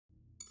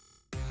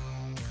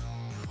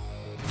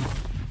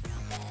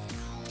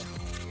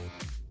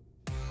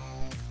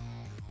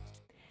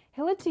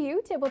Hello to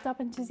you, tabletop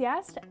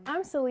enthusiast.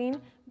 I'm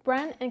Celine,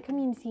 brand and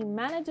community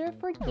manager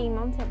for Game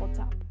On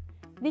Tabletop,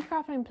 the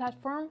crowdfunding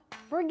platform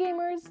for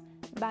gamers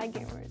by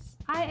gamers.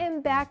 I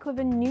am back with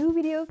a new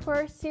video for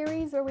our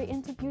series where we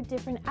interview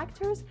different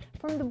actors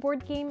from the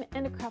board game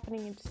and the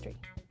crowdfunding industry.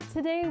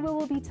 Today we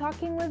will be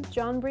talking with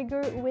John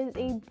Brieger, who is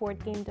a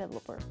board game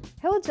developer.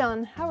 Hello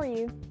John, how are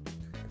you?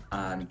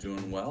 I'm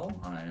doing well.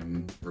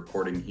 I'm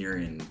recording here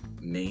in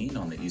Maine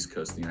on the East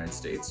Coast of the United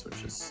States,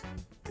 which has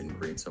been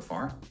great so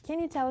far. Can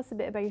you tell us a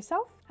bit about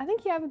yourself? I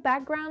think you have a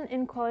background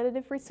in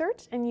qualitative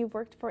research and you've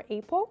worked for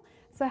Apple.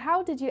 So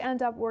how did you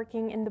end up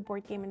working in the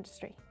board game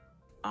industry?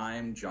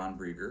 I'm John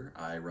Brieger.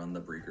 I run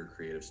the Brieger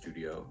Creative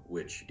Studio,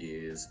 which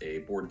is a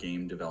board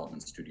game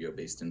development studio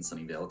based in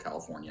Sunnyvale,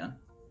 California.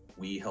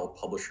 We help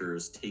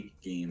publishers take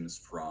games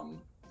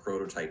from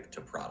prototype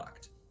to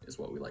product, is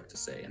what we like to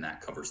say. And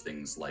that covers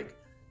things like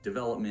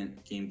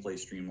development, gameplay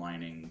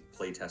streamlining,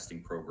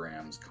 playtesting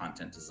programs,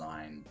 content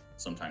design,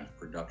 sometimes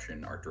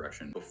production, art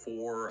direction.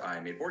 Before I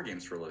made board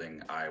games for a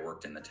living, I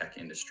worked in the tech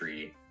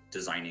industry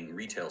designing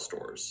retail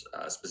stores,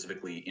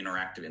 specifically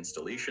interactive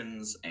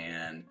installations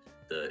and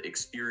the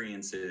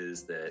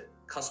experiences that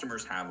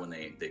customers have when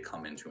they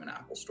come into an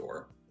Apple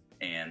store.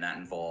 And that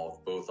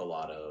involved both a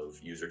lot of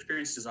user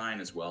experience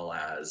design as well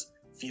as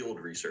field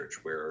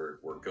research, where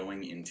we're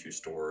going into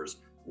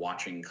stores,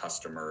 watching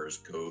customers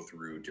go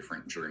through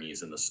different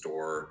journeys in the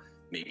store,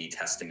 maybe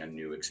testing a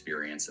new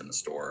experience in the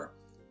store.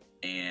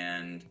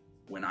 And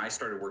when I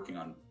started working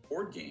on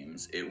board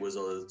games, it was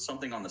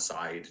something on the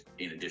side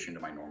in addition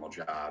to my normal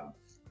job.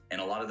 And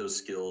a lot of those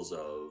skills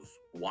of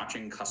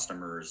watching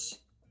customers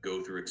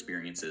go through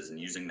experiences and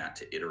using that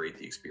to iterate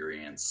the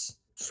experience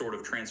sort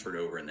of transferred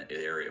over in the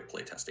area of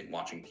playtesting,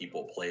 watching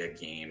people play a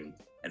game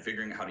and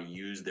figuring out how to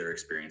use their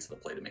experience of the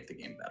play to make the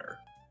game better.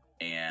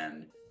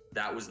 And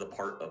that was the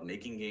part of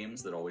making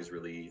games that always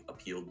really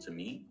appealed to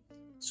me.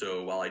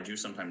 So while I do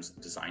sometimes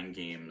design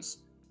games,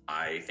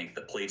 I think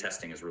that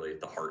playtesting is really at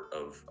the heart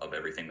of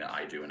everything that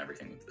I do and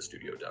everything that the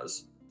studio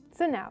does.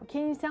 So now,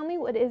 can you tell me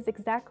what is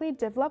exactly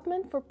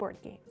development for board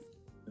games?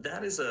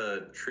 That is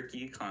a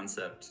tricky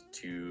concept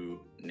to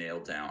nail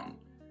down.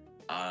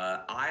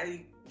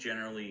 I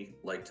generally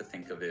like to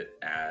think of it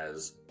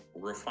as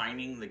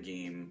refining the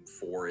game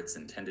for its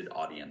intended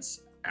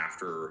audience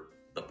after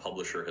the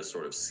publisher has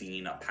sort of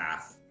seen a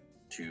path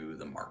to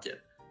the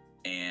market.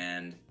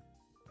 And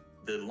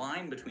the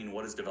line between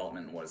what is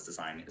development and what is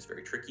design is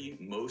very tricky.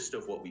 Most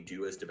of what we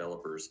do as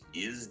developers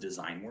is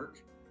design work,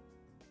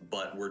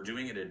 but we're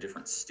doing it at a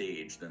different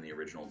stage than the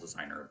original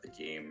designer of the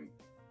game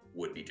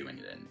would be doing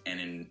it in. And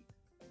in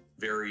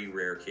very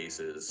rare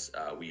cases,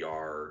 we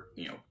are,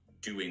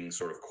 doing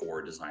sort of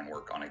core design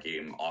work on a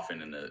game,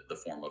 often in the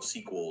form of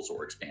sequels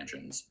or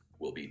expansions.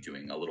 We'll be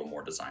doing a little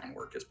more design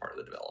work as part of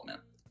the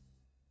development.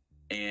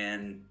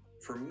 And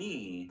for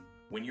me,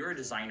 when you're a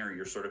designer,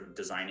 you're sort of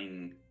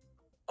designing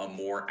a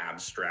more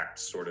abstract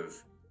sort of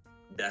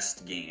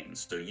best game.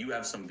 So you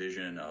have some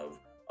vision of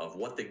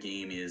what the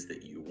game is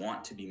that you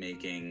want to be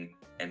making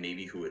and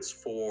maybe who it's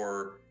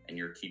for, and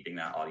you're keeping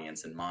that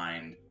audience in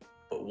mind.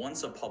 But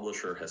once a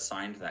publisher has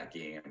signed that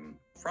game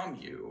from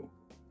you,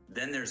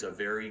 then there's a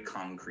very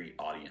concrete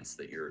audience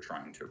that you're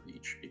trying to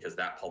reach, because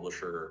that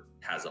publisher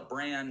has a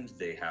brand,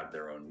 they have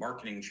their own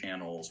marketing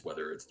channels,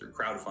 whether it's through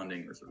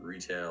crowdfunding or through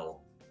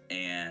retail.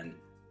 And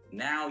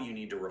now you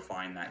need to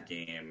refine that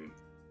game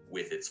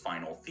with its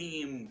final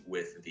theme,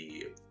 with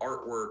the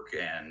artwork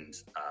and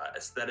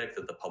aesthetic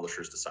that the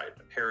publishers decided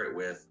to pair it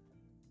with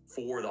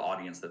for the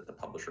audience that the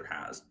publisher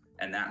has.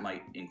 And that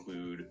might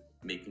include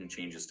making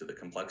changes to the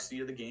complexity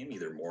of the game,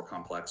 either more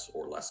complex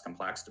or less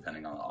complex,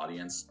 depending on the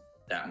audience.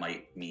 That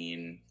might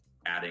mean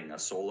adding a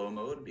solo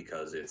mode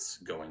because it's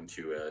going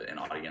to an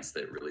audience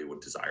that really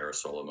would desire a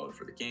solo mode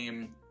for the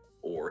game,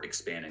 or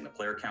expanding the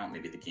player count.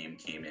 Maybe the game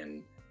came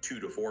in 2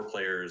 to 4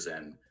 players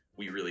and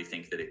we really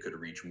think that it could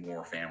reach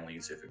more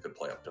families if it could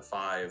play up to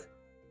 5.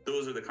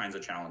 Those are the kinds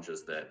of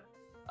challenges that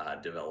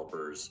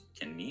developers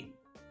can meet.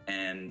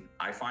 And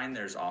I find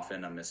there's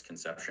often a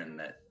misconception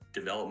that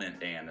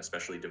development, and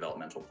especially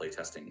developmental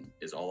playtesting,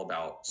 is all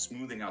about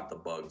smoothing out the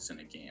bugs in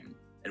a game.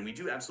 And we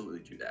do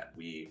absolutely do that.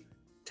 We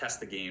test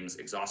the games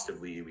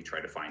exhaustively. We try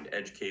to find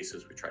edge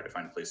cases. We try to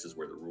find places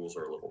where the rules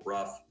are a little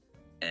rough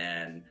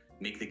and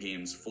make the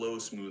games flow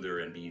smoother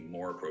and be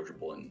more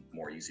approachable and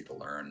more easy to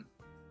learn.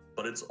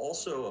 But it's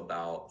also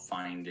about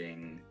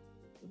finding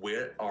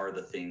what are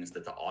the things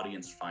that the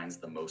audience finds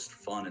the most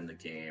fun in the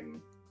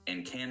game,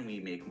 and can we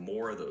make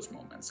more of those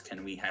moments?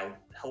 Can we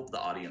help the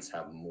audience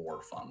have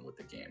more fun with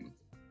the game?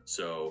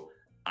 So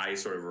I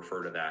sort of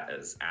refer to that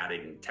as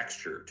adding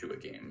texture to a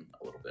game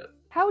a little bit.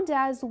 How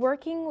does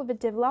working with a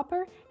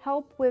developer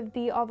help with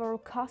the overall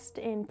cost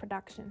in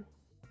production?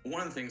 One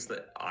of the things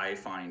that I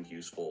find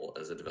useful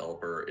as a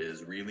developer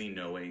is really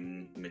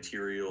knowing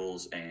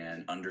materials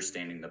and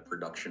understanding the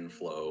production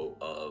flow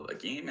of a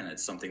game. And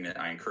it's something that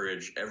I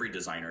encourage every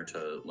designer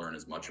to learn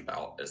as much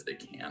about as they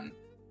can.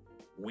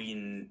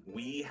 When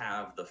we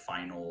have the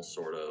final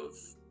sort of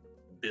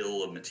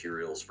bill of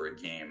materials for a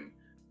game,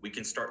 we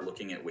can start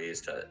looking at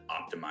ways to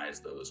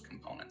optimize those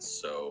components.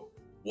 So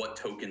what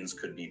tokens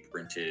could be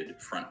printed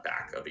front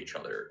back of each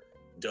other?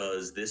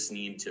 Does this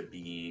need to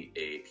be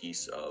a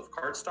piece of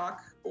cardstock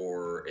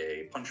or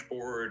a punch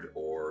board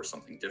or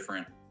something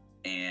different?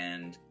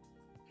 And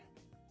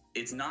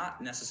it's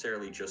not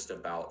necessarily just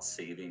about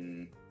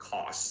saving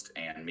cost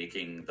and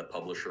making the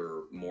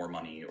publisher more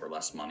money or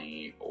less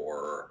money,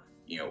 or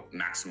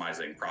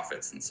maximizing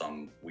profits in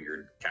some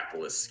weird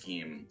capitalist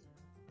scheme.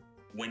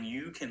 When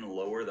you can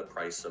lower the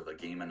price of a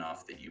game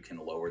enough that you can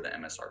lower the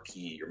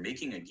MSRP, you're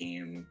making a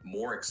game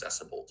more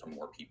accessible to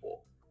more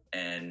people.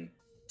 And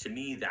to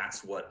me,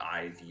 that's what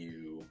I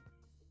view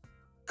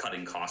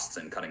cutting costs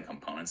and cutting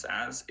components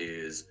as,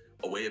 is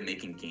a way of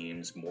making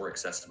games more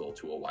accessible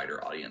to a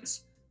wider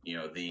audience.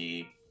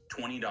 The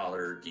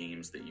 $20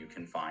 games that you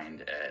can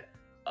find at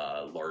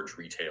a large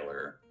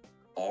retailer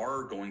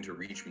are going to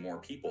reach more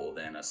people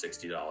than a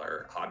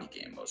 $60 hobby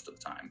game most of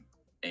the time.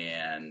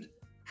 And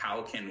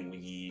how can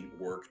we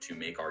work to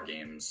make our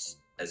games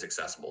as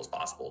accessible as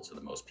possible to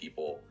the most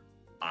people?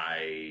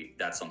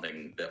 That's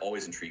something that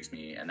always intrigues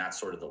me, and that's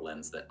sort of the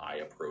lens that I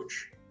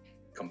approach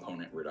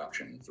component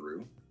reduction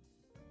through.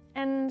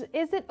 And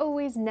is it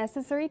always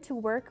necessary to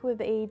work with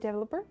a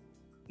developer?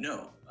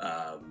 No,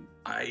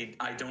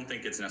 I don't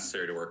think it's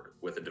necessary to work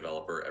with a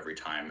developer every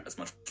time, as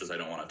much as I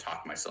don't want to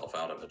talk myself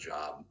out of a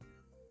job.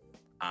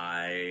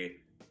 I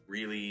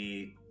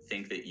really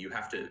think that you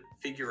have to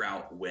figure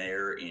out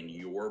where in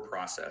your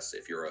process,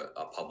 if you're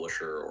a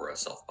publisher or a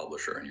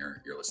self-publisher and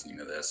you're listening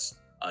to this,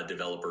 a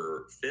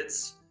developer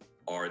fits.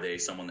 Are they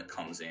someone that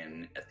comes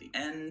in at the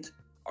end?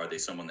 Are they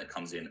someone that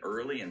comes in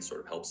early and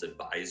sort of helps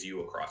advise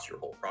you across your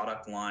whole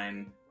product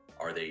line?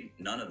 Are they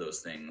none of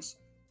those things?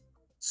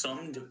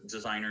 Some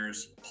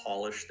designers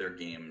polish their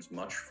games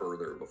much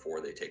further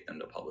before they take them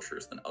to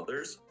publishers than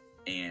others.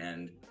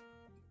 And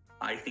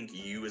I think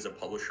you as a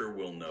publisher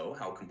will know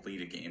how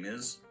complete a game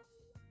is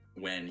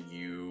when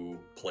you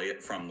play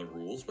it from the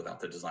rules without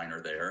the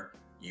designer there.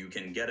 You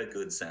can get a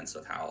good sense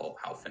of how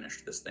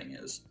finished this thing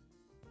is.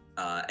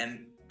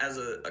 And as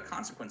a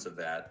consequence of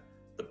that,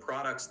 the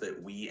products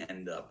that we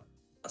end up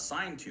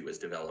assigned to as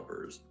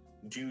developers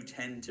do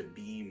tend to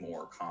be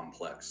more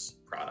complex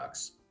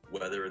products,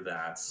 whether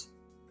that's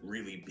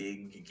really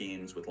big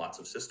games with lots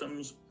of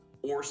systems,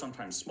 or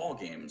sometimes small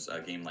games,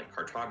 a game like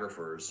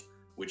Cartographers,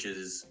 which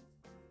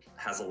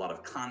has a lot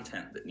of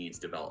content that needs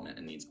development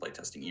and needs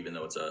playtesting, even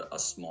though it's a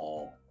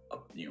small,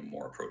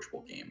 more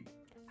approachable game.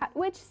 At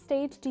which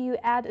stage do you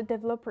add a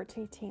developer to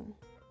your team?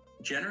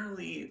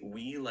 Generally,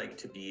 we like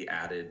to be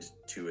added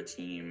to a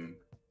team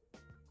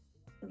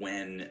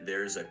when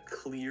there's a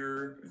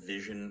clear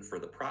vision for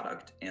the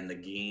product and the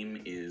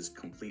game is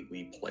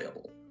completely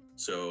playable.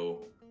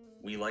 So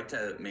we like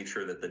to make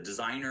sure that the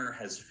designer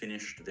has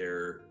finished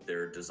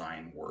their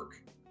design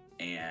work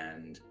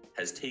and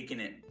has taken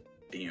it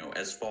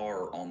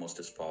almost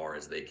as far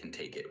as they can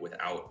take it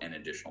without an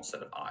additional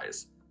set of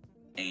eyes.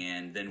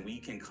 And then we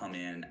can come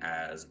in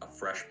as a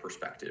fresh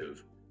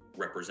perspective,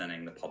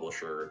 representing the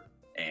publisher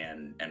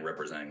and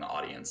representing the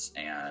audience,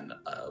 and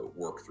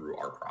work through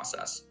our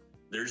process.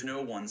 There's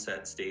no one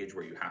set stage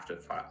where you have to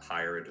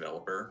hire a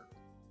developer,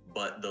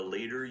 but the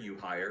later you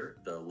hire,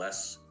 the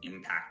less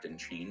impact and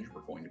change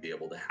we're going to be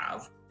able to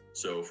have.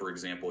 So for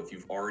example, if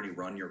you've already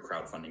run your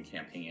crowdfunding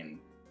campaign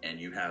and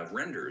you have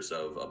renders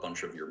of a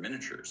bunch of your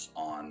miniatures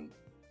on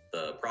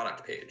the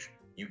product page,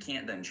 you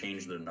can't then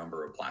change the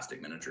number of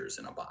plastic miniatures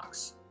in a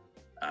box.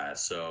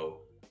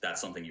 So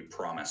that's something you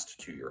promised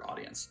to your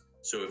audience.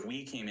 So if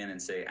we came in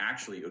and say,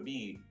 actually, it would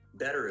be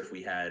better if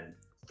we had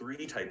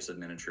 3 types of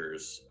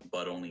miniatures,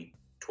 but only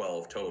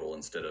 12 total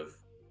instead of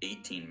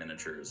 18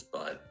 miniatures,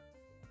 but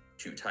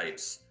 2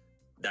 types,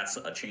 that's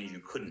a change you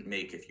couldn't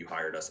make if you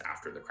hired us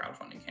after the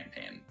crowdfunding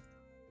campaign.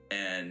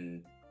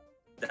 And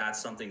that's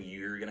something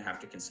you're going to have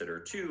to consider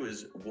too,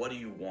 is what do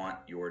you want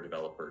your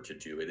developer to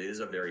do? It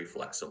is a very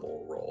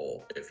flexible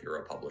role if you're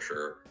a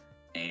publisher,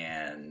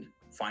 and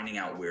finding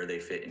out where they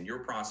fit in your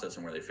process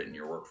and where they fit in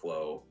your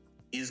workflow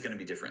is going to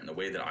be different. And the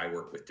way that I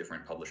work with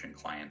different publishing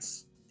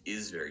clients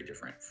is very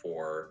different.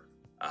 For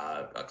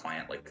a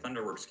client like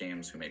Thunderworks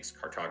Games, who makes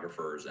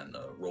Cartographers and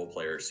the Role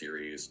Player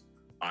series,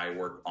 I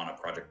work on a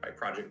project by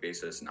project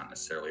basis, not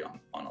necessarily on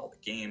all the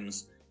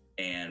games.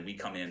 And we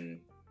come in,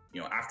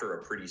 after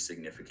a pretty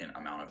significant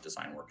amount of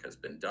design work has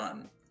been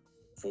done.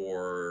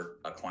 For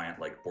a client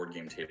like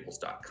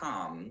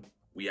BoardGameTables.com,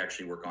 we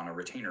actually work on a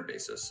retainer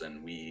basis,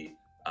 and we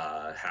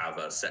have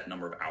a set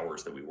number of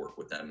hours that we work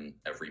with them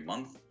every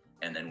month.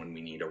 And then when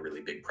we need a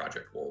really big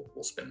project,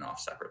 we'll spin it off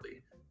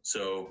separately.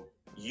 So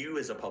you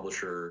as a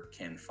publisher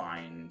can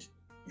find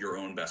your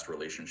own best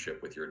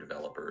relationship with your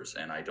developers.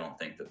 And I don't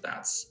think that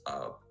that's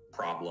a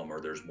problem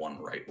or there's one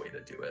right way to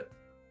do it.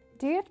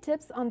 Do you have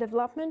tips on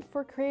development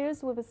for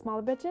creators with a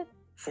smaller budget?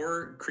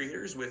 For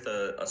creators with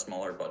a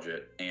smaller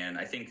budget, and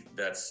I think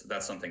that's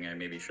something I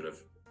maybe should have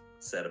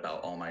said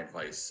about all my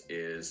advice,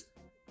 is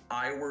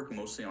I work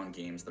mostly on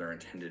games that are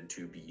intended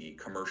to be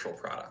commercial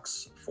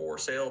products for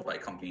sale by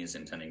companies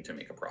intending to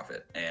make a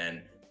profit.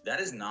 And that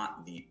is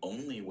not the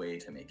only way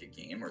to make a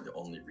game or the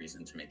only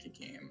reason to make a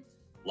game.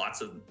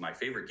 Lots of my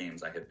favorite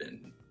games I have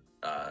been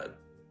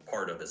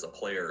part of as a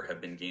player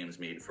have been games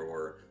made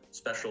for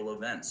special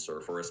events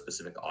or for a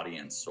specific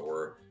audience,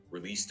 or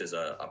released as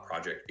a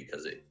project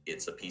because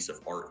it's a piece of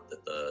art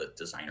that the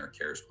designer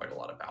cares quite a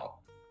lot about.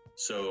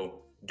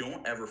 So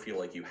don't ever feel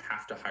like you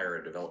have to hire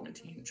a development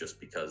team just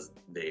because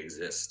they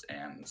exist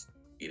and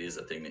it is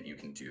a thing that you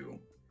can do.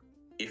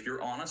 If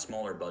you're on a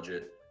smaller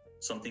budget,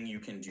 something you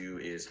can do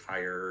is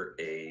hire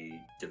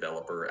a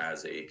developer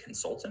as a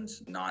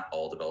consultant. Not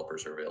all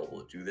developers are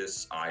available to do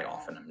this. I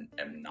often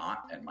am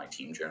not, and my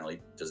team generally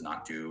does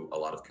not do a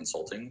lot of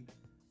consulting.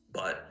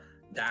 But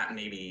that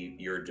maybe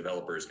your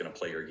developer is going to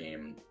play your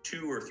game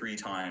 2 or 3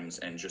 times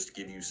and just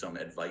give you some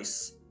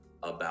advice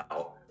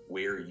about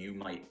where you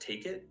might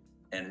take it.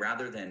 And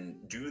rather than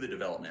do the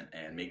development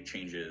and make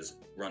changes,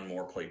 run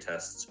more play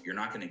tests, you're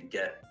not going to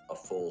get a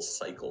full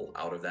cycle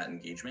out of that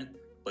engagement,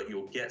 but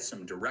you'll get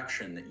some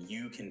direction that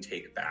you can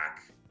take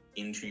back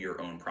into your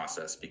own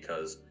process,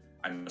 because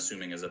I'm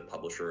assuming as a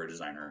publisher or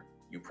designer,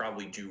 you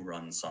probably do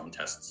run some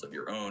tests of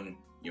your own.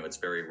 It's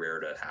very rare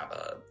to have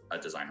a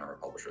designer or a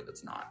publisher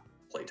that's not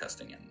play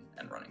testing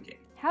and running games.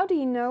 How do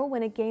you know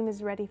when a game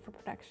is ready for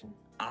production?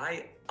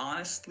 I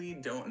honestly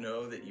don't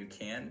know that you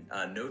can.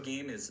 No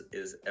game is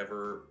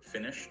ever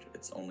finished.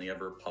 It's only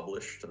ever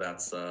published.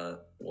 That's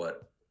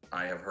what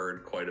I have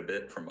heard quite a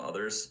bit from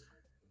others.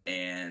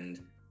 And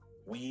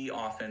we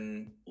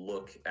often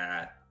look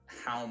at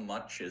how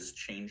much is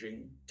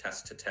changing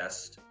test to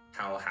test,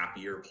 how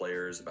happy are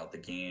players about the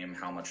game,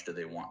 how much do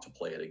they want to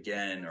play it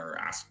again or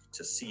ask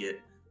to see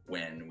it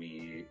when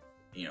we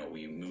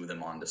move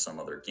them on to some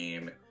other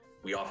game.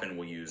 We often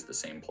will use the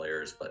same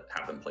players, but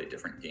have them play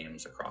different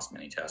games across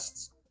many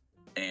tests.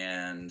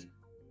 And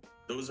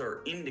those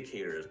are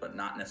indicators, but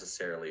not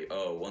necessarily,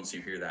 once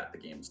you hear that, the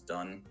game's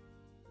done.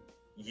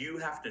 You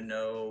have to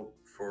know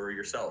for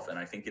yourself, and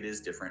I think it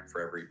is different for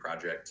every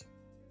project,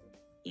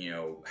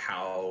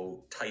 how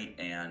tight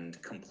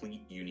and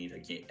complete you need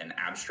an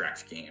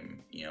abstract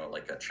game,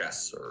 like a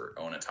chess or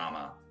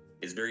Onitama,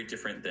 is very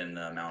different than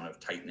the amount of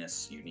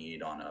tightness you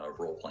need on a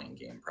role-playing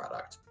game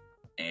product.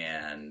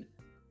 And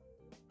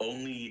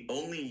only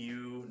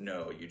you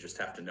know. You just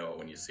have to know it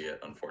when you see it,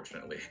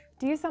 unfortunately.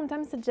 Do you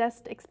sometimes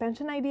suggest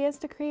expansion ideas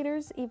to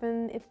creators,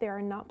 even if they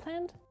are not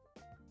planned?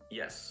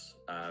 Yes.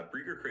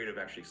 Brieger Creative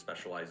actually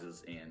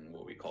specializes in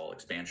what we call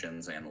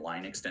expansions and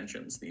line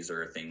extensions. These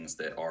are things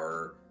that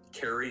are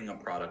carrying a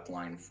product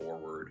line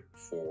forward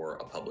for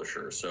a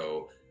publisher.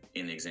 So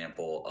in the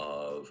example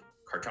of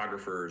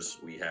Cartographers,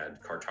 we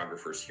had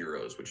Cartographers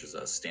Heroes, which is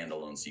a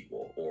standalone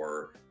sequel.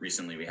 Or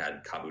recently we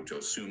had Kabuto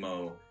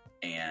Sumo,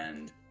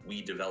 and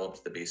we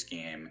developed the base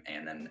game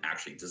and then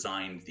actually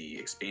designed the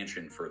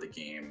expansion for the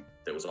game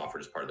that was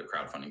offered as part of the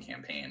crowdfunding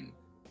campaign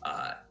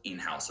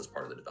in-house as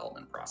part of the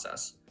development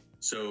process.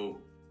 So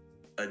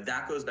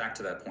that goes back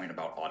to that point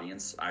about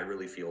audience. I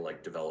really feel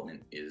like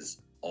development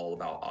is all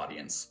about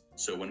audience.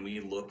 So when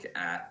we look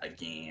at a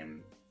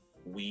game,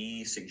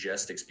 we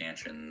suggest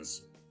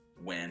expansions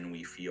when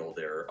we feel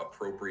they're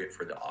appropriate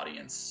for the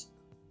audience.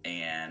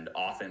 And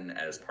often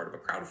as part of a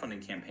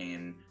crowdfunding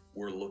campaign,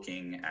 we're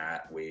looking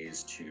at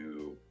ways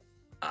to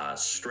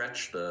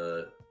stretch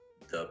the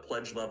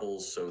pledge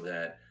levels so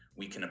that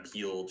we can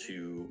appeal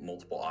to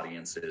multiple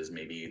audiences.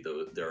 Maybe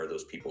there are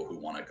those people who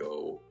want to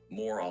go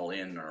more all in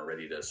and are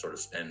ready to sort of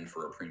spend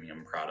for a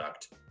premium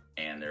product.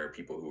 And there are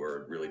people who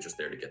are really just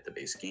there to get the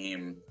base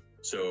game.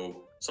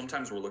 So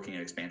sometimes we're looking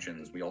at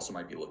expansions. We also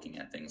might be looking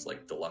at things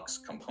like deluxe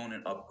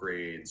component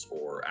upgrades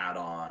or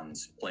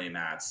add-ons,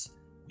 playmats.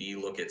 We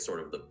look at sort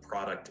of the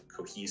product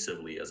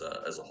cohesively as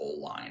a whole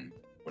line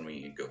when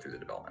we go through the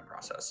development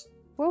process.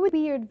 What would be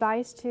your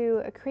advice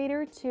to a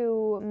creator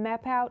to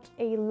map out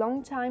a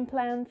long time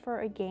plan for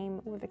a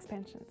game with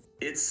expansions?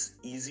 It's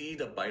easy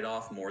to bite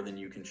off more than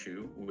you can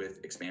chew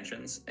with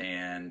expansions,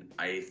 and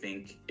I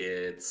think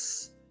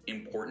it's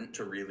important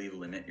to really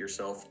limit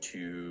yourself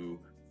to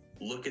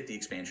look at the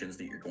expansions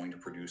that you're going to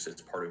produce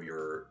as part of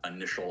your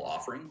initial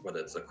offering, whether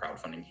it's a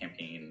crowdfunding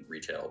campaign,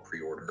 retail,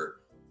 pre-order.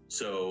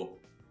 So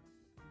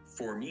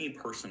for me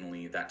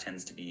personally, that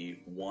tends to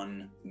be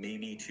 1,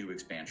 maybe 2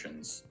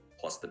 expansions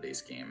plus the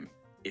base game.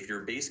 If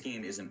your base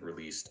game isn't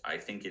released, I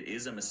think it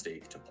is a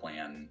mistake to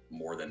plan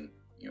more than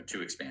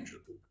 2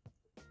 expansions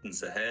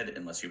ahead,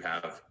 unless you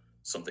have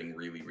something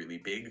really, really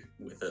big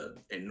with an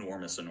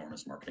enormous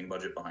marketing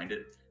budget behind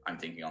it. I'm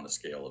thinking on the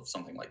scale of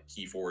something like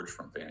Keyforge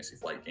from Fantasy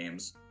Flight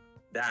Games.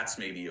 That's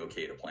maybe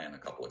okay to plan a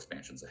couple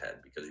expansions ahead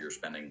because you're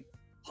spending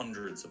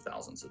hundreds of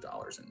thousands of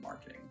dollars in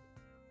marketing.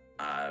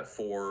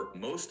 For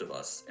most of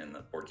us in the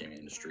board gaming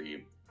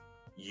industry,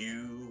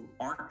 you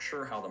aren't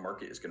sure how the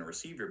market is going to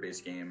receive your base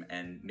game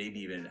and maybe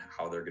even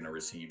how they're going to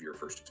receive your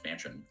first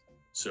expansion.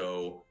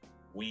 So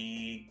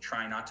we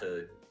try not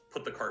to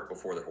put the cart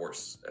before the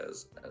horse,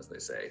 as they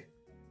say.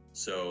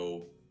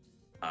 So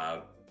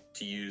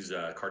to use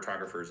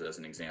Cartographers as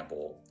an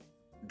example,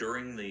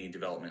 during the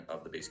development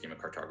of the base game of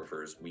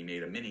Cartographers, we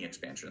made a mini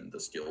expansion, the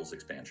skills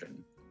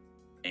expansion.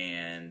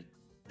 And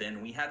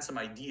then we had some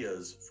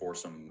ideas for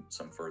some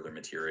further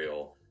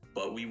material,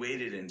 but we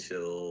waited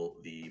until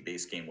the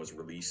base game was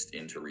released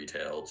into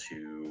retail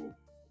to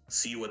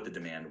see what the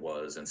demand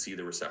was and see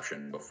the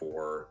reception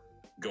before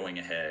going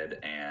ahead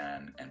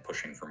and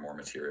pushing for more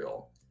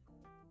material.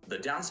 The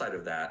downside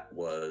of that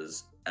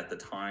was, at the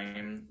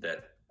time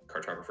that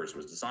Cartographers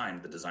was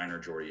designed, the designer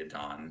Jordi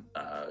Adon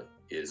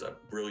is a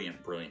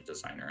brilliant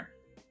designer.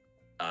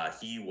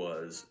 He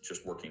was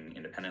just working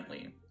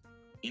independently.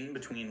 In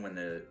between when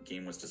the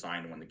game was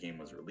designed and when the game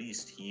was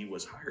released, he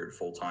was hired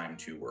full-time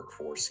to work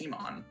for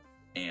CMON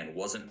and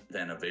wasn't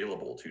then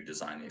available to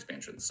design the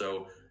expansion.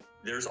 So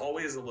there's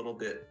always a little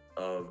bit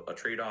of a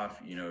trade-off.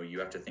 You know, you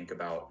have to think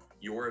about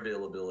your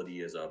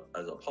availability as a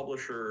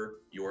publisher,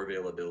 your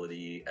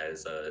availability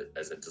as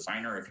a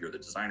designer, if you're the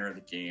designer of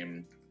the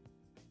game.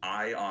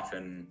 I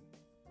often,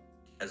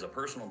 as a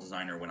personal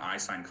designer, when I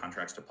sign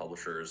contracts to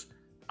publishers,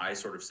 I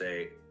sort of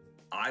say,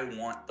 I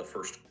want the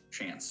first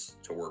chance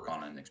to work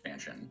on an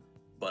expansion,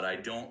 but I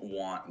don't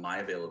want my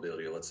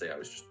availability, let's say I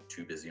was just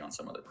too busy on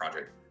some other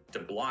project, to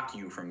block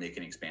you from making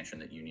an expansion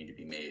that you need to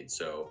be made.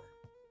 So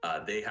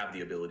they have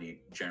the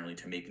ability generally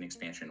to make an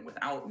expansion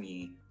without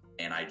me,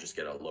 and I just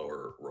get a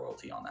lower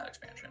royalty on that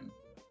expansion.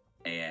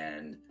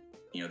 And,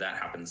 you know, that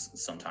happens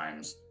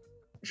sometimes.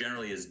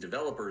 Generally, as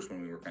developers,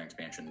 when we work on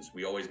expansions,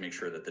 we always make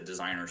sure that the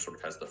designer sort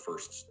of has the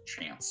first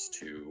chance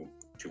to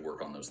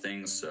work on those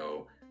things.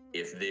 So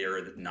if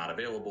they're not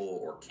available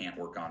or can't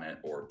work on it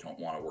or don't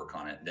want to work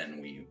on it, then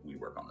we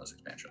work on those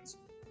expansions.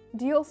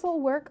 Do you also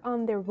work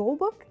on their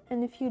rulebook?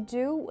 And if you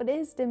do, what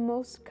is the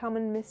most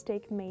common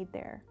mistake made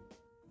there?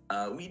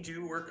 We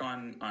do work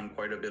on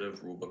quite a bit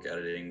of rulebook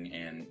editing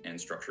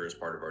and structure as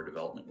part of our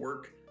development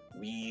work.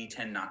 We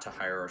tend not to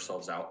hire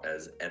ourselves out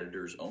as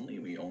editors only.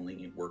 We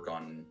only work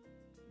on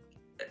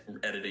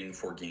editing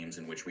for games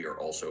in which we are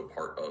also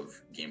part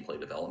of gameplay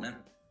development.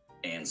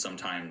 And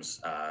sometimes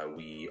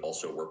we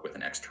also work with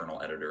an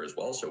external editor as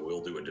well. So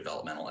we'll do a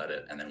developmental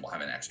edit and then we'll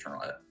have an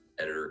external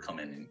editor come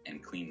in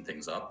and clean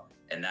things up.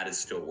 And that is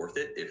still worth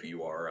it. If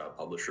you are a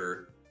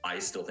publisher, I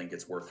still think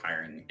it's worth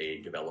hiring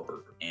a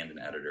developer and an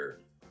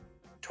editor.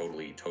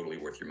 Totally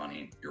worth your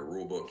money. Your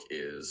rulebook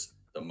is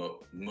the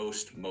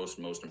most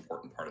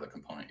important part of the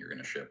component you're going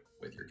to ship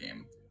with your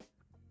game.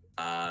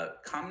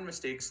 Common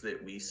mistakes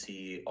that we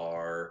see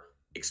are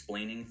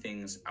explaining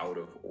things out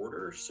of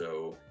order.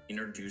 So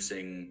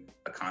introducing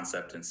a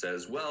concept and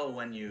says, well,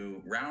 when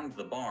you round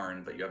the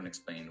barn, but you haven't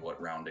explained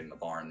what rounding the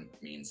barn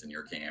means in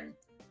your game,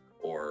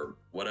 or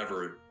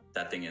whatever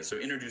that thing is. So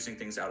introducing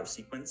things out of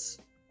sequence.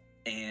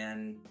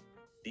 And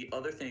the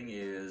other thing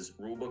is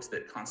rulebooks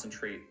that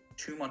concentrate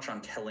too much on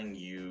telling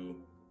you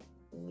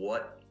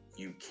what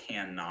you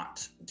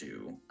cannot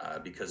do,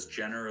 because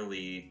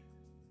generally,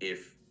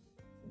 if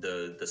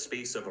the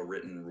space of a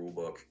written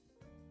rulebook,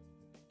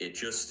 it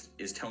just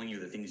is telling you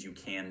the things you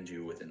can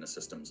do within the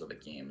systems of a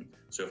game.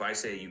 So if I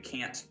say you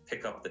can't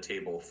pick up the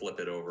table, flip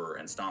it over,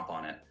 and stomp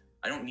on it,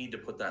 I don't need to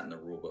put that in the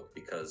rulebook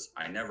because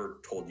I never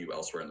told you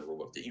elsewhere in the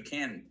rulebook that you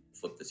can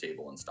flip the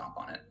table and stomp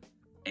on it.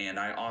 And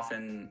I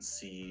often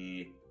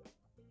see,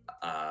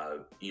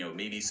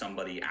 maybe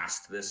somebody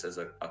asked this as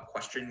a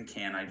question,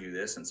 can I do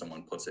this? And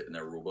someone puts it in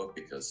their rulebook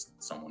because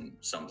some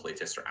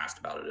playtester asked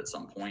about it at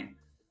some point.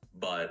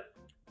 But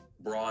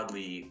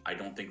broadly, I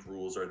don't think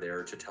rules are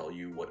there to tell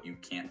you what you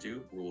can't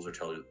do. Rules are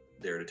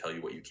there to tell you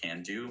what you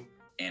can do.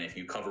 And if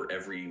you cover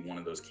every one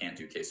of those can't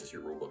do cases,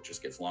 your rulebook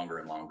just gets longer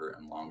and longer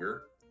and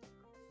longer.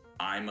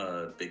 I'm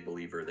a big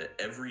believer that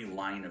every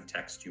line of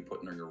text you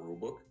put in your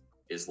rulebook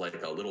is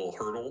like a little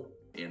hurdle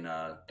in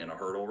a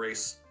hurdle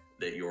race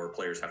that your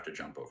players have to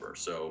jump over.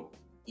 So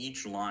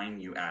each line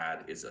you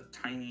add is a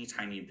tiny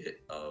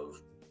bit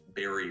of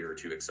barrier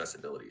to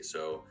accessibility.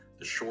 So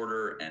the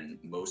shorter and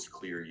most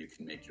clear you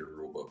can make your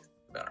rulebook,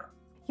 the better.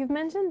 You've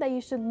mentioned that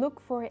you should look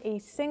for a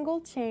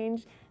single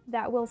change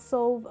that will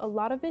solve a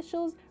lot of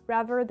issues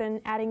rather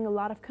than adding a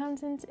lot of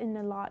content in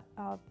a lot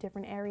of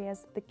different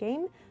areas of the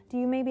game. Do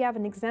you maybe have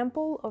an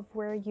example of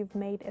where you've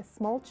made a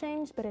small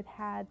change but it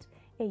had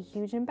a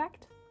huge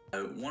impact?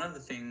 One of the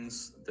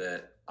things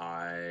that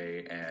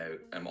I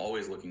am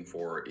always looking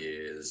for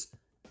is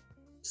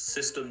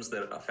systems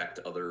that affect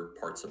other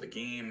parts of the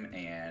game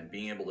and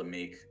being able to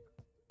make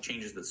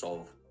changes that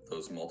solve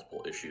those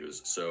multiple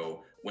issues.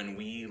 So when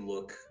we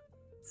look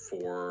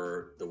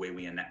for the way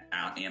we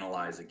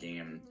analyze a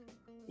game,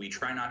 we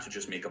try not to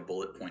just make a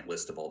bullet point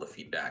list of all the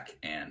feedback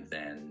and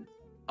then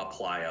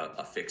apply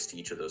a fix to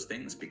each of those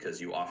things, because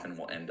you often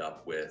will end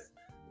up with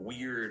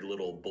weird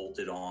little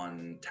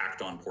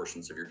tacked on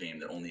portions of your game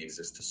that only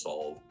exist to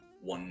solve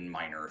one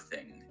minor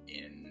thing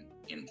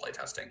in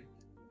playtesting.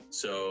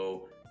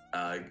 So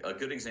a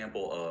good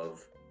example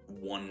of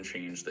one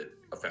change that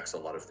affects a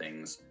lot of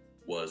things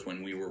was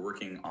when we were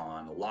working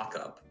on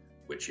Lockup,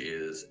 which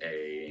is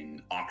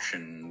an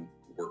auction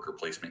worker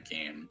placement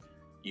game.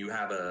 You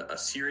have a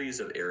series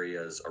of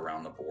areas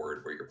around the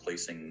board where you're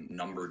placing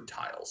numbered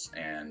tiles.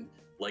 And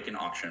like an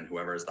auction,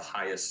 whoever has the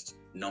highest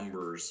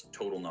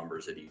total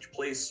numbers at each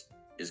place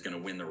is going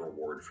to win the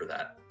reward for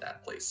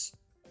that place.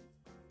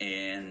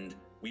 And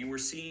we were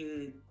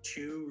seeing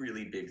two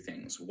really big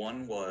things.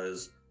 One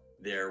was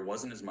there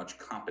wasn't as much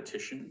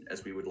competition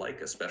as we would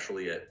like,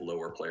 especially at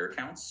lower player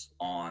counts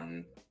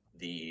on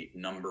the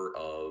number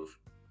of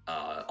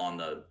on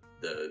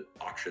the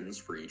auctions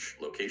for each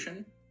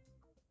location.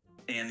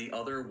 And the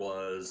other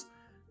was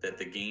that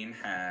the game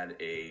had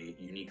a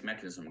unique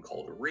mechanism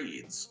called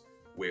raids,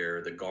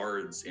 where the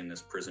guards in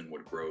this prison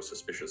would grow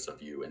suspicious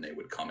of you, and they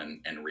would come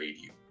in and raid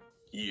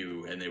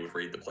you, and they would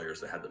raid the players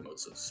that had the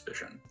most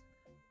suspicion.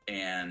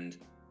 And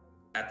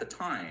at the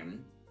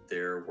time,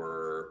 there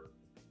were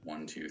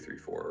 1, 2, 3,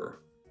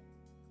 4,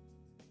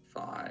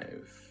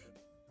 5,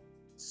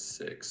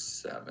 6,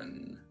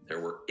 7.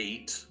 There were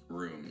 8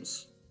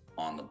 rooms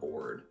on the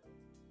board,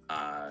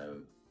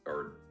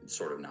 or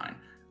sort of 9.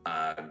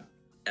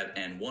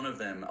 And one of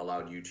them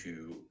allowed you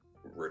to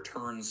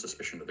return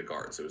suspicion to the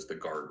guards. It was the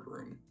guard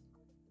room.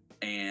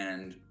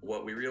 And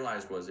what we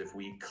realized was if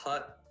we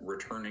cut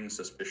returning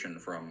suspicion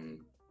from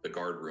the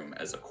guard room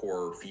as a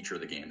core feature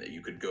of the game, that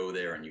you could go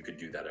there and you could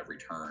do that every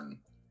turn,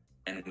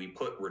 and we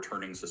put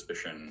returning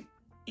suspicion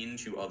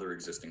into other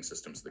existing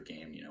systems of the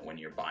game, when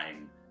you're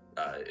buying,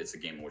 it's a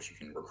game in which you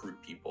can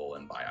recruit people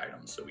and buy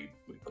items. So we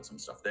put some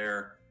stuff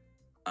there.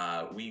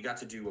 We got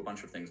to do a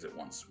bunch of things at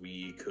once.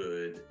 We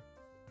could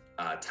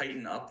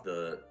tighten up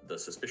the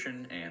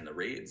suspicion and the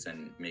raids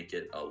and make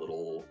it a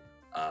little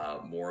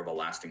more of a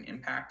lasting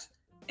impact.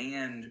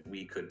 And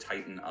we could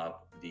tighten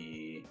up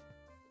the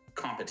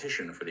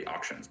competition for the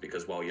auctions,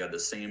 because while you had the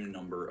same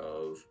number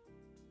of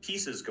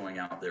pieces going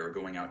out, they were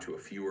going out to a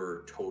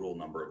fewer total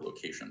number of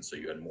locations. So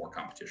you had more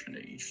competition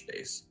at each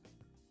space.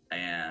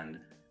 And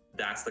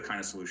that's the kind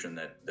of solution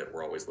that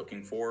we're always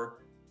looking for.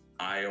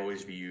 I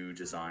always view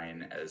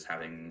design as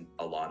having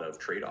a lot of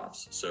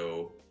trade-offs.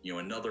 So,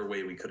 another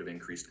way we could have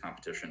increased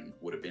competition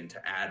would have been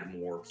to add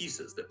more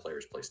pieces that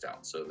players placed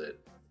out, so that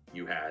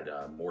you had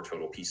more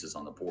total pieces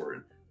on the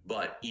board.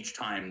 But each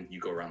time you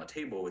go around the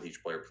table with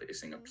each player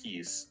placing a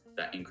piece,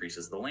 that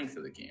increases the length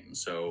of the game.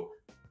 So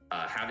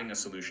having a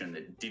solution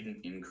that didn't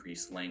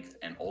increase length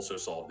and also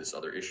solve this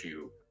other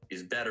issue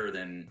is better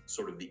than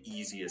sort of the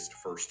easiest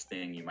first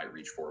thing you might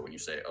reach for when you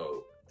say,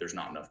 oh, there's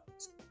not enough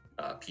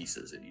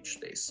pieces in each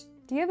space.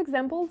 Do you have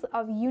examples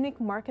of unique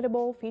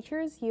marketable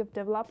features you've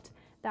developed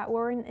that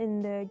weren't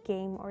in the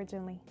game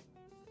originally?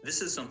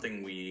 This is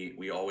something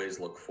we always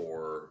look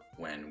for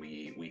when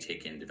we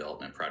take in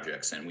development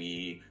projects, and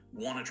we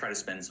want to try to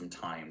spend some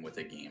time with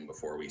a game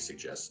before we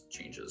suggest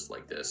changes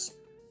like this.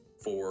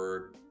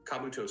 For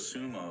Kabuto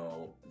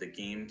Sumo, the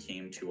game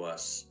came to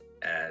us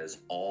as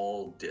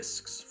all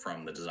discs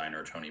from the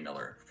designer Tony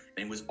Miller.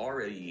 And it was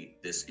already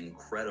this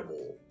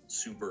incredible,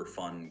 super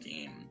fun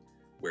game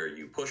where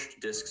you pushed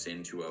discs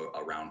into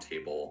a round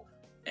table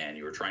and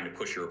you were trying to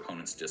push your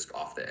opponent's disc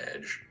off the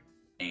edge.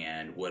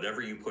 And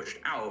whatever you pushed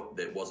out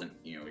that wasn't,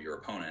 your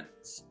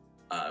opponent's,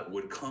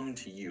 would come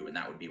to you, and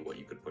that would be what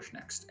you could push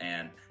next.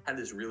 And had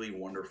this really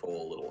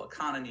wonderful little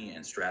economy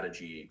and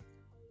strategy.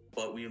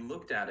 But we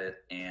looked at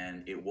it,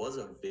 and it was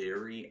a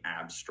very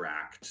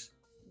abstract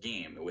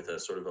game with a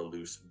sort of a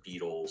loose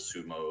Beetle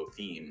sumo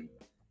theme.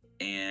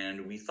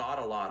 And we thought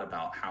a lot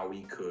about how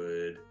we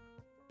could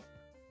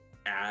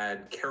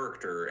add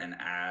character and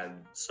add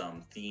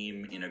some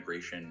theme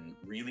integration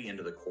really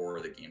into the core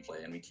of the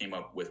gameplay. And we came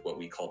up with what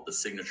we called the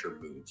signature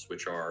moves,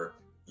 which are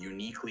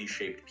uniquely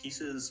shaped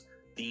pieces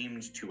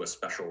themed to a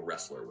special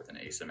wrestler with an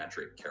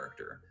asymmetric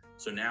character.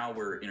 So now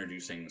we're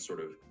introducing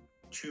sort of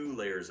 2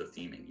 layers of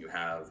theming. You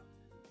have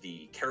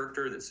the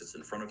character that sits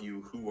in front of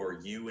you. Who are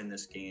you in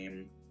this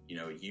game?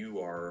 You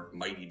are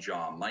Mighty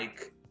Jaw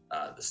Mike,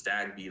 the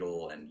stag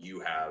beetle, and you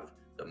have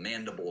the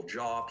mandible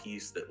jaw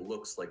piece that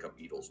looks like a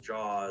beetle's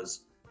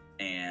jaws.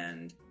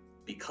 And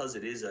because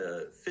it is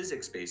a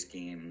physics-based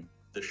game,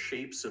 the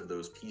shapes of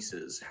those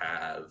pieces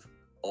have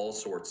all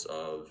sorts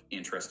of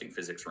interesting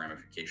physics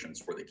ramifications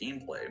for the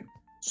gameplay.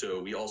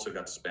 So we also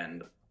got to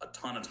spend a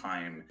ton of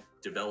time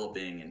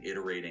developing and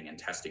iterating and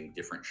testing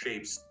different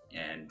shapes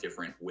and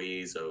different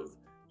ways of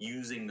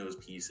using those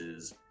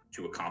pieces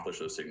to accomplish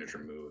those signature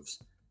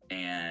moves.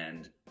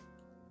 And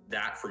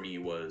that for me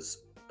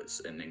was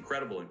an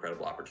incredible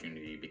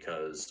opportunity,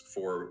 because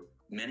for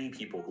many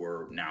people who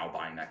are now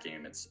buying that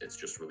game, it's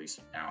just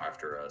released now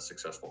after a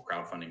successful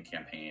crowdfunding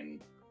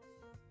campaign,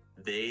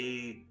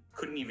 they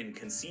couldn't even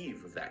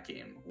conceive of that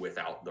game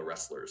without the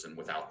wrestlers and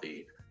without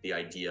the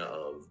idea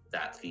of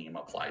that theme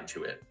applied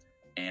to it.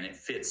 And it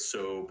fits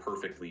so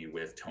perfectly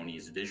with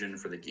Tony's vision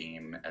for the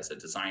game as a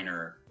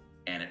designer,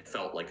 and it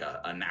felt like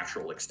a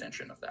natural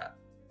extension of that.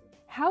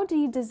 How do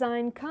you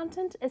design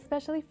content,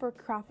 especially for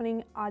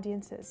crowdfunding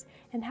audiences?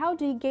 And how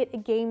do you get a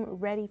game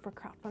ready for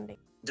crowdfunding?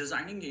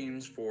 Designing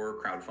games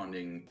for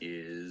crowdfunding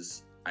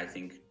is, I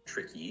think,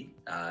 tricky.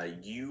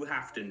 You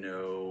have to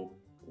know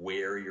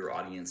where your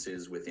audience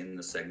is within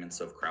the segments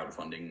of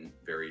crowdfunding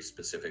very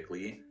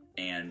specifically,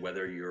 and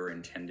whether you're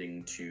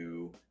intending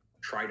to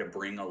try to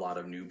bring a lot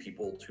of new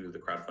people to the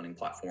crowdfunding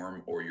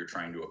platform, or you're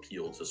trying to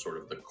appeal to sort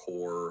of the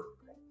core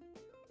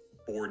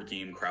board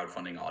game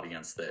crowdfunding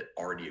audience that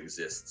already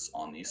exists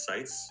on these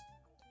sites.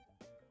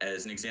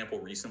 As an example,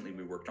 recently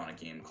we worked on a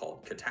game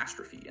called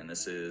Catastrophe, and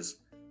this is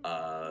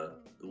a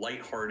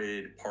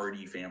lighthearted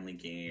party family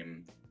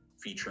game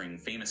featuring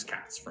famous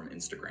cats from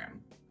Instagram.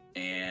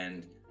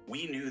 And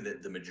we knew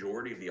that the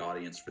majority of the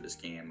audience for this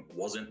game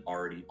wasn't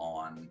already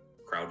on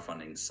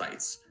crowdfunding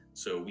sites.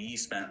 So we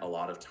spent a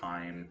lot of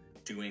time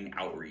doing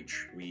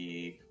outreach.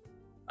 We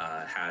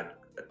had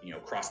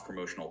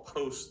cross-promotional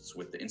posts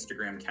with the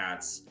Instagram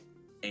cats.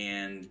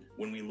 And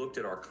when we looked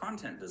at our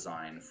content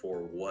design for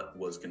what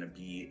was going to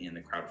be in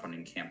the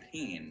crowdfunding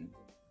campaign,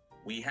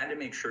 we had to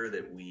make sure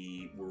that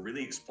we were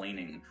really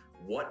explaining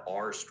what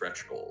are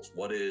stretch goals.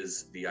 What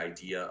is the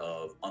idea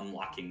of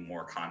unlocking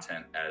more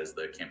content as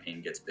the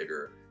campaign gets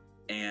bigger?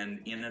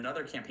 And in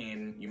another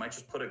campaign, you might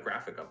just put a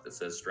graphic up that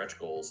says stretch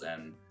goals,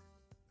 and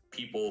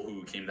people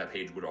who came to that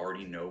page would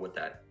already know what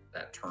that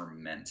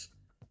term meant.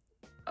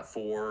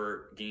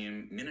 For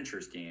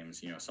miniatures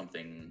games,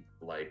 something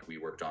like we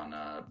worked on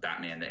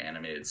Batman the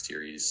Animated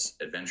Series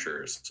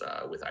Adventures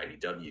with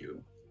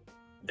IDW.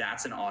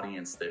 That's an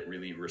audience that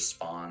really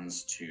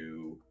responds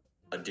to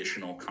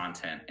additional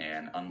content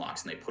and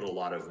unlocks, and they put a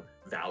lot of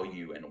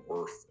value and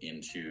worth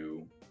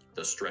into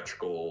the stretch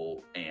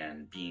goal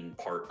and being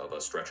part of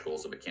a stretch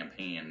goals of a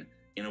campaign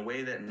in a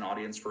way that an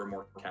audience for a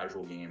more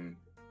casual game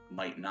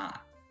might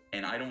not.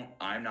 And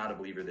I'm not a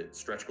believer that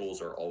stretch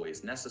goals are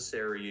always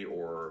necessary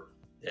or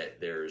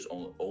that there's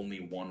only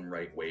one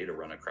right way to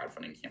run a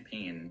crowdfunding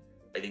campaign.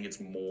 I think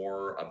it's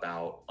more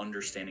about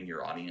understanding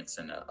your audience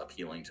and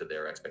appealing to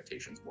their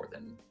expectations more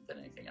than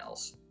anything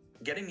else.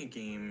 Getting a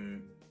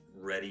game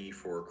ready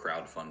for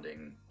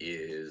crowdfunding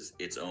is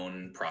its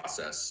own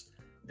process.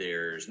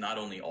 There's not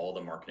only all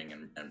the marketing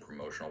and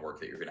promotional work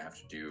that you're going to have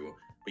to do,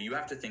 but you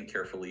have to think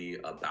carefully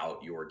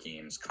about your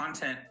game's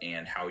content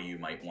and how you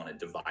might want to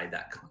divide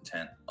that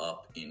content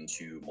up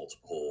into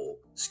multiple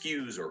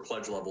SKUs or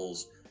pledge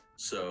levels.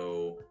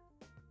 So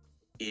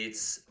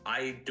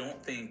I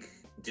don't think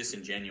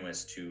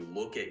disingenuous to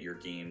look at your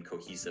game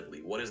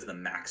cohesively. What is the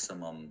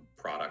maximum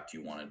product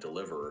you want to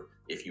deliver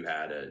if you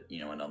had an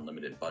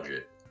unlimited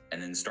budget,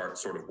 and then start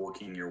sort of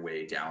working your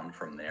way down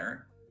from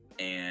there.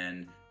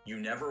 And you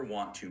never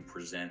want to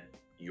present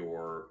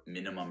your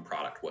minimum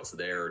product, what's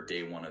there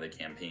day one of the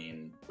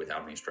campaign,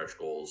 without any stretch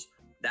goals.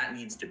 That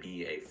needs to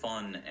be a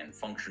fun and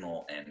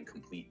functional and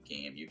complete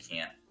game. You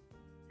can't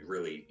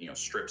really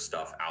strip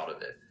stuff out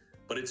of it.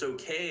 But it's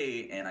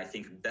okay, and I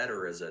think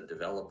better as a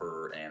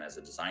developer and as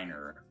a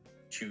designer,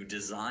 to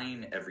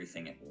design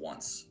everything at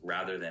once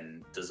rather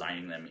than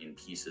designing them in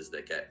pieces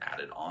that get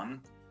added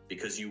on,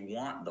 because you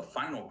want the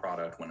final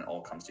product, when it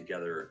all comes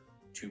together,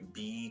 to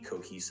be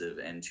cohesive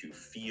and to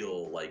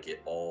feel like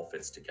it all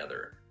fits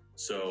together.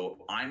 So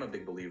I'm a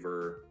big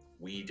believer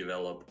we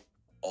develop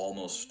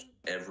almost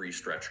every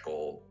stretch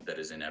goal that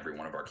is in every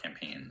one of our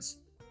campaigns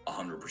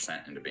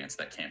 100% in advance of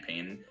that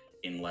campaign,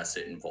 unless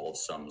it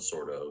involves some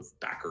sort of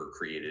backer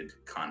created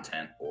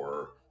content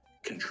or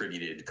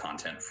contributed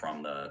content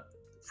from the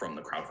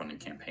crowdfunding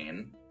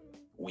campaign.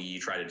 We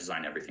try to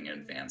design everything in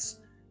advance.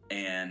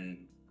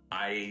 And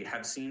I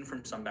have seen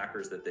from some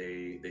backers that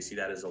they see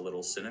that as a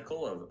little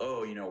cynical of,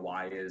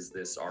 why is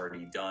this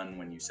already done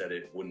when you said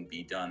it wouldn't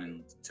be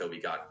done until we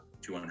got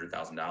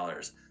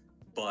 $200,000?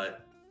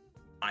 But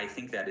I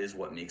think that is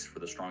what makes for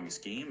the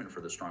strongest game and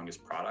for the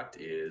strongest product,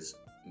 is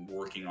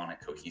working on it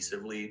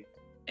cohesively.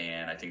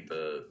 And I think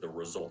the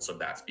results of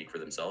that speak for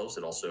themselves.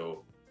 It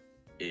also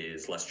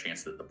is less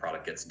chance that the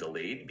product gets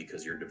delayed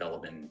because you're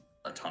developing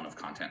a ton of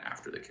content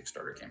after the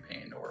Kickstarter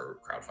campaign or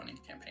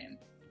crowdfunding campaign.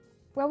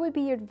 What would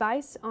be your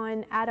advice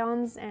on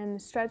add-ons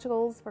and stretch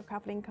goals for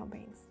crowdfunding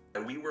campaigns?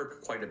 We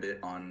work quite a bit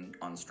on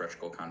stretch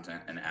goal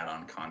content and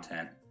add-on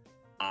content.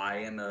 I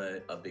am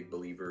a big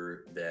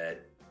believer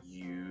that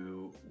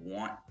you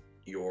want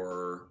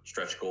your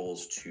stretch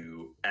goals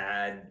to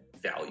add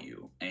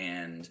value.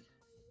 And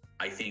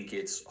I think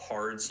it's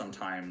hard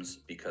sometimes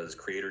because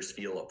creators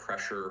feel a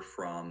pressure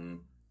from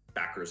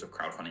backers of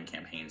crowdfunding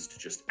campaigns to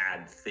just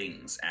add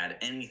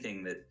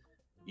anything that,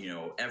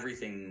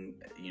 everything,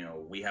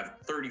 we have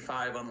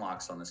 35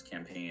 unlocks on this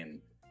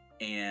campaign.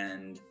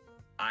 And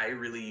I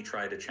really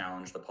try to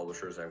challenge the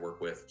publishers I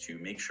work with to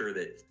make sure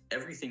that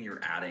everything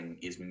you're adding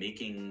is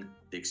making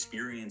the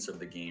experience of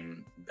the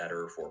game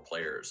better for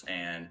players.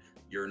 And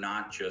you're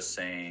not just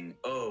saying,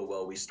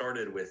 we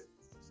started with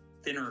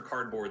thinner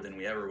cardboard than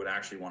we ever would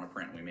actually want to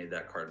print, and we made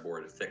that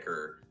cardboard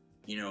thicker.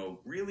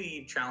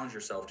 Really challenge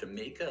yourself to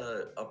make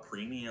a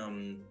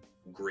premium,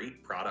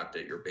 great product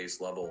at your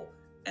base level,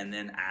 and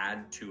then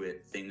add to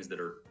it things that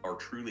are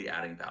truly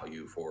adding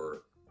value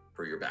for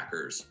your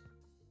backers.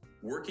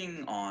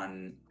 Working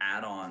on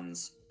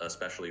add-ons,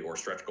 especially, or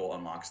stretch goal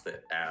unlocks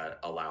that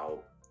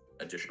allow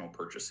additional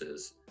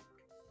purchases,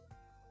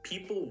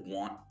 people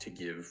want to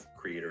give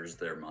creators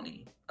their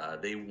money.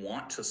 They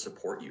want to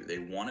support you. They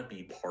want to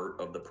be part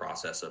of the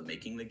process of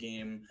making the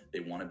game.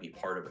 They want to be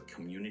part of a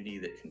community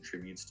that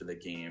contributes to the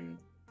game.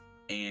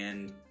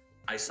 And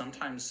I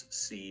sometimes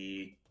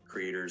see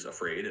creators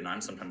afraid, and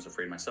I'm sometimes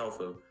afraid myself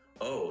of,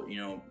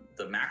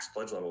 the max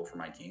pledge level for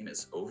my game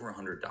is over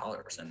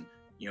 $100. And,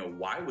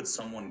 why would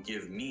someone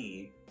give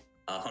me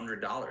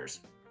 $100.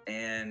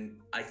 And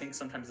I think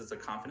sometimes it's a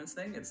confidence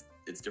thing.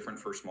 It's different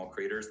for small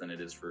creators than it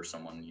is for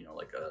someone, you know,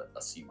 like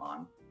a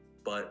Simon.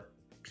 But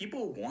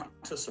people want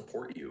to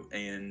support you.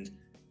 And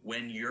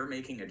when you're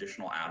making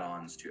additional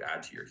add-ons to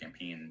add to your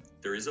campaign,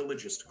 there is a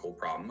logistical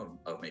problem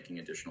of making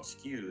additional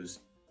SKUs.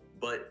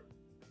 But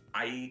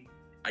I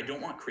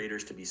don't want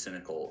creators to be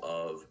cynical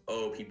of,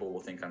 oh, people will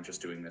think I'm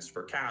just doing this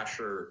for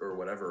cash or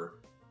whatever.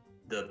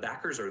 The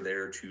backers are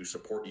there to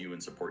support you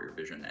and support your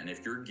vision. And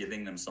if you're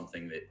giving them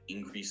something that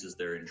increases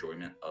their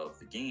enjoyment of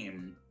the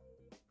game,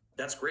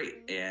 that's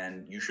great.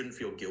 And you shouldn't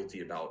feel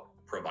guilty about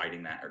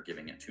providing that or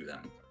giving it to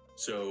them.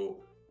 So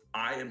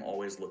I am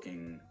always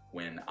looking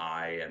when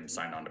I am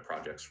signed on to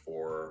projects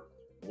for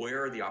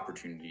where are the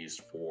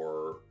opportunities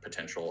for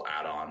potential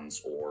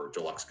add-ons or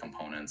deluxe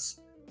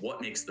components?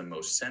 What makes the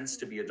most sense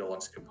to be a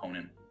deluxe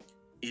component?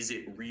 Is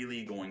it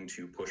really going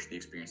to push the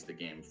experience of the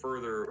game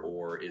further,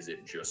 or is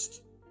it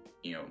just,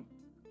 you know,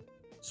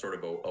 sort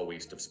of a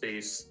waste of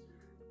space?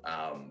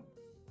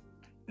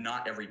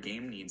 Not every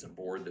game needs a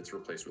board that's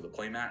replaced with a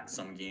playmat.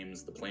 Some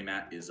games, the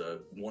playmat is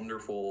a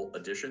wonderful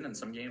addition, and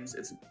some games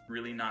it's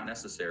really not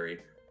necessary.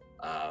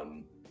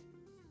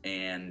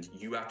 And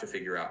you have to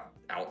figure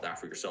out that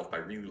for yourself by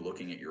really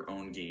looking at your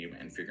own game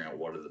and figuring out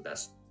what are the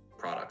best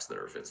products that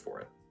are fits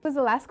for it. Was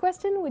the last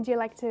question? Would you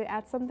like to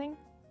add something?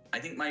 I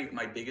think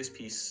my biggest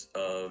piece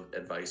of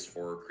advice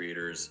for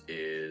creators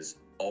is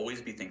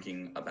always be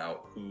thinking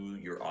about who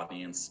your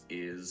audience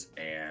is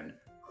and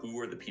who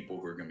are the people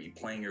who are going to be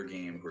playing your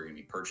game, who are going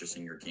to be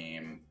purchasing your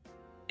game,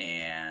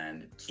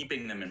 and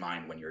keeping them in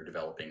mind when you're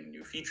developing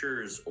new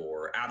features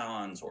or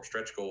add-ons or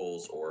stretch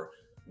goals or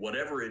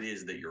whatever it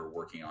is that you're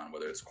working on,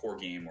 whether it's core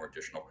game or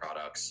additional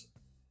products.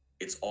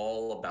 It's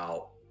all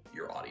about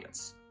your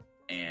audience.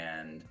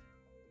 And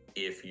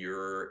if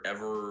you're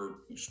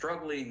ever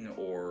struggling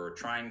or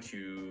trying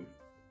to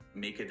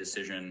make a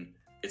decision,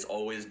 it's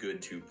always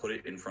good to put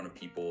it in front of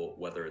people,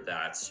 whether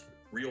that's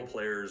real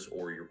players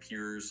or your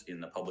peers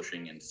in the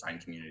publishing and design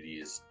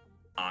communities.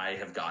 I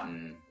have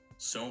gotten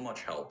so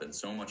much help and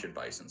so much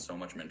advice and so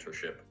much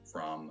mentorship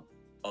from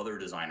other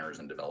designers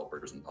and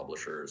developers and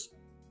publishers.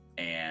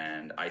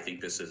 And I think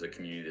this is a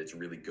community that's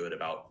really good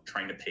about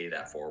trying to pay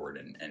that forward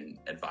and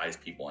advise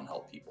people and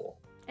help people.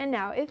 And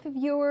now, if a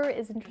viewer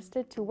is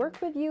interested to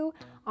work with you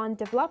on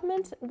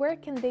development, where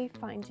can they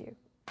find you?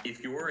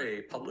 If you're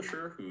a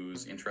publisher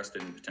who's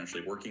interested in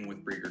potentially working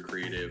with Brieger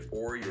Creative,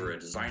 or you're a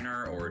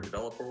designer or a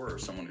developer or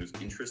someone who's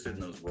interested in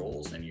those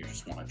roles and you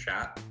just want to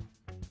chat,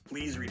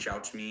 please reach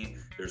out to me.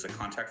 There's a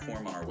contact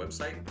form on our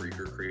website,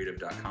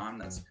 briegercreative.com.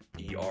 That's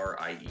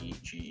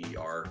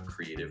BRIEGER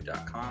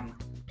creative.com.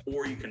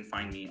 Or you can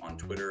find me on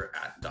Twitter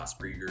at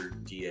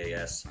dasbrieger,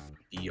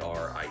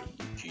 DASBRIEGER.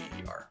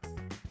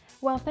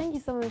 Well, thank you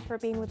so much for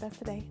being with us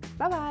today.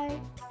 Bye-bye.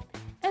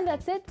 And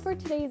that's it for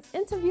today's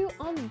interview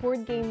on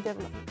board game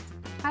development.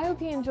 I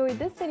hope you enjoyed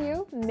this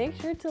video. Make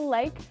sure to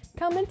like,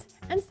 comment,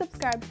 and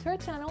subscribe to our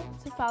channel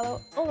to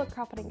follow all the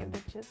crowdfunding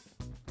adventures.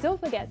 Don't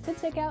forget to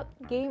check out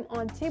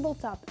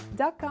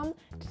GameOnTabletop.com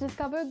to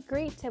discover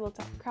great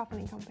tabletop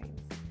crowdfunding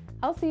campaigns.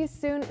 I'll see you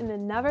soon in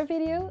another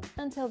video.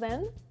 Until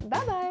then,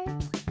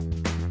 bye-bye!